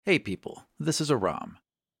Hey people, this is Aram.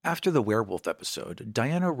 After the werewolf episode,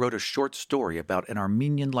 Diana wrote a short story about an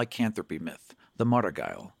Armenian lycanthropy myth, the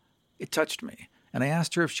Mardagayl. It touched me, and I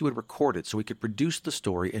asked her if she would record it so we could produce the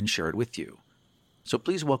story and share it with you. So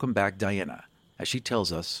please welcome back Diana, as she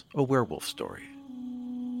tells us a werewolf story.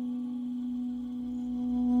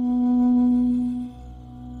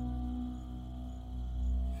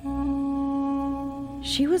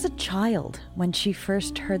 She was a child when she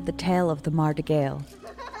first heard the tale of the Mardagayl.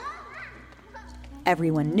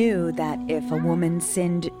 Everyone knew that if a woman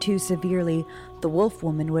sinned too severely, the wolf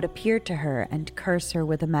woman would appear to her and curse her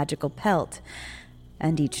with a magical pelt,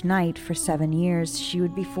 and each night for 7 years she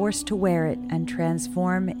would be forced to wear it and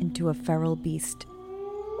transform into a feral beast.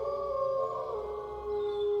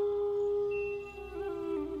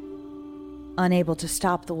 Unable to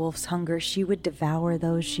stop the wolf's hunger, she would devour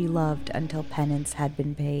those she loved until penance had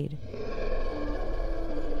been paid.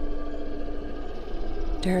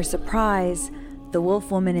 To her surprise, the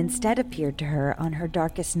wolf woman instead appeared to her on her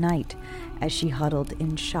darkest night as she huddled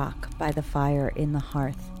in shock by the fire in the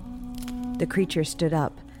hearth. The creature stood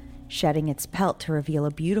up, shedding its pelt to reveal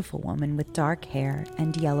a beautiful woman with dark hair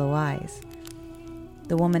and yellow eyes.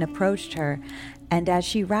 The woman approached her, and as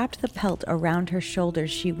she wrapped the pelt around her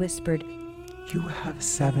shoulders, she whispered, "You have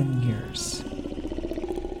 7 years."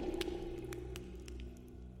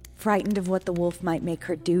 Frightened of what the wolf might make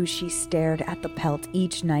her do, she stared at the pelt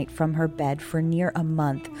each night from her bed for near a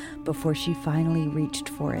month before she finally reached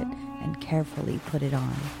for it and carefully put it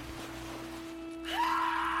on.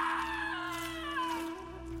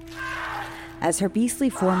 As her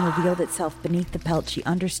beastly form revealed itself beneath the pelt, she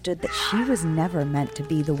understood that she was never meant to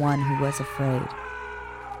be the one who was afraid.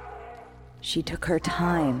 She took her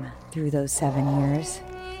time through those 7 years.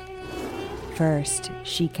 First,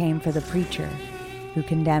 she came for the preacher, who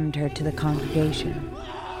condemned her to the congregation.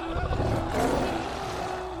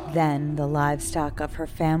 Then the livestock of her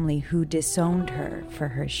family, who disowned her for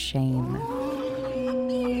her shame.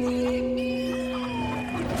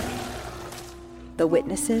 The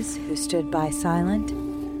witnesses who stood by silent,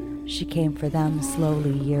 she came for them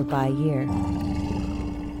slowly year by year.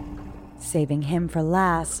 Saving him for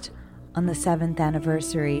last, on the 7th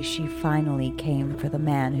anniversary, she finally came for the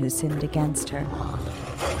man who sinned against her.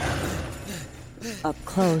 Up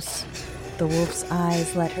close, the wolf's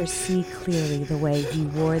eyes let her see clearly the way he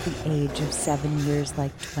wore the age of 7 years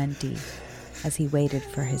like 20 as he waited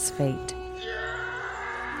for his fate.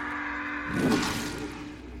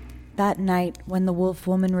 That night, when the wolf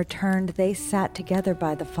woman returned, they sat together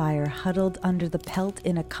by the fire, huddled under the pelt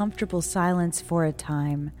in a comfortable silence for a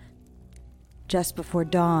time. Just before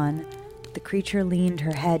dawn, the creature leaned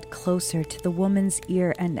her head closer to the woman's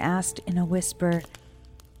ear and asked in a whisper,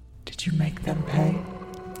 "Did you make them pay?"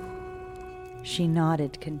 She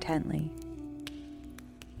nodded contently.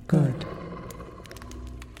 "Good."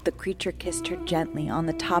 The creature kissed her gently on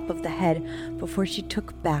the top of the head before she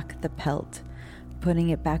took back the pelt, putting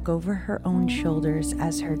it back over her own shoulders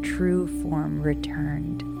as her true form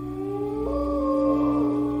returned.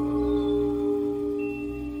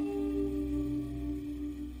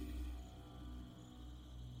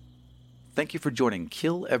 Thank you for joining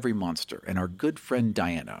Kill Every Monster and our good friend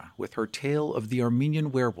Diana with her tale of the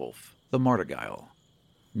Armenian werewolf, the Mardagayl.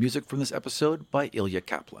 Music from this episode by Ilya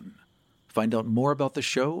Kaplan. Find out more about the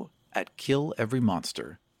show at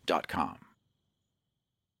killeverymonster.com.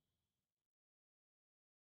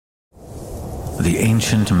 The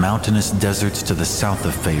ancient mountainous deserts to the south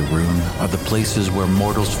of Faerun are the places where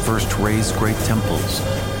mortals first raised great temples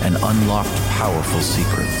and unlocked powerful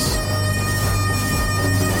secrets.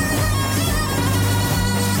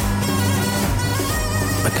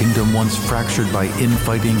 A kingdom once fractured by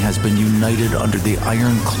infighting has been united under the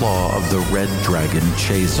iron claw of the red dragon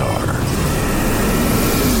Chazar.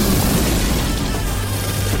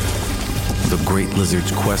 The great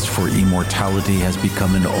lizard's quest for immortality has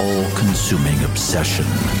become an all-consuming obsession.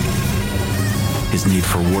 His need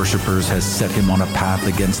for worshippers has set him on a path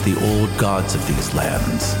against the old gods of these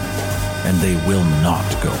lands, and they will not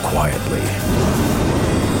go quietly.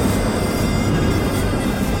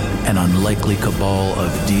 An unlikely cabal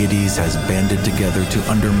of deities has banded together to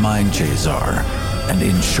undermine Chazar and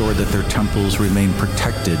ensure that their temples remain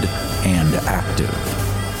protected and active.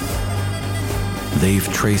 They've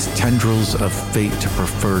traced tendrils of fate to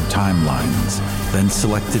preferred timelines, then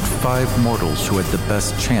selected 5 mortals who had the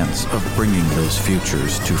best chance of bringing those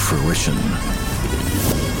futures to fruition.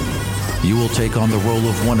 You will take on the role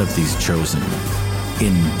of one of these chosen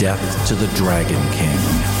in Death to the Dragon King.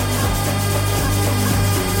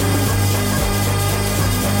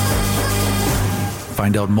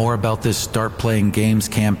 Find out more about this Start Playing Games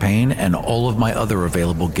campaign and all of my other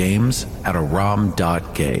available games at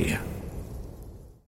aram.gay.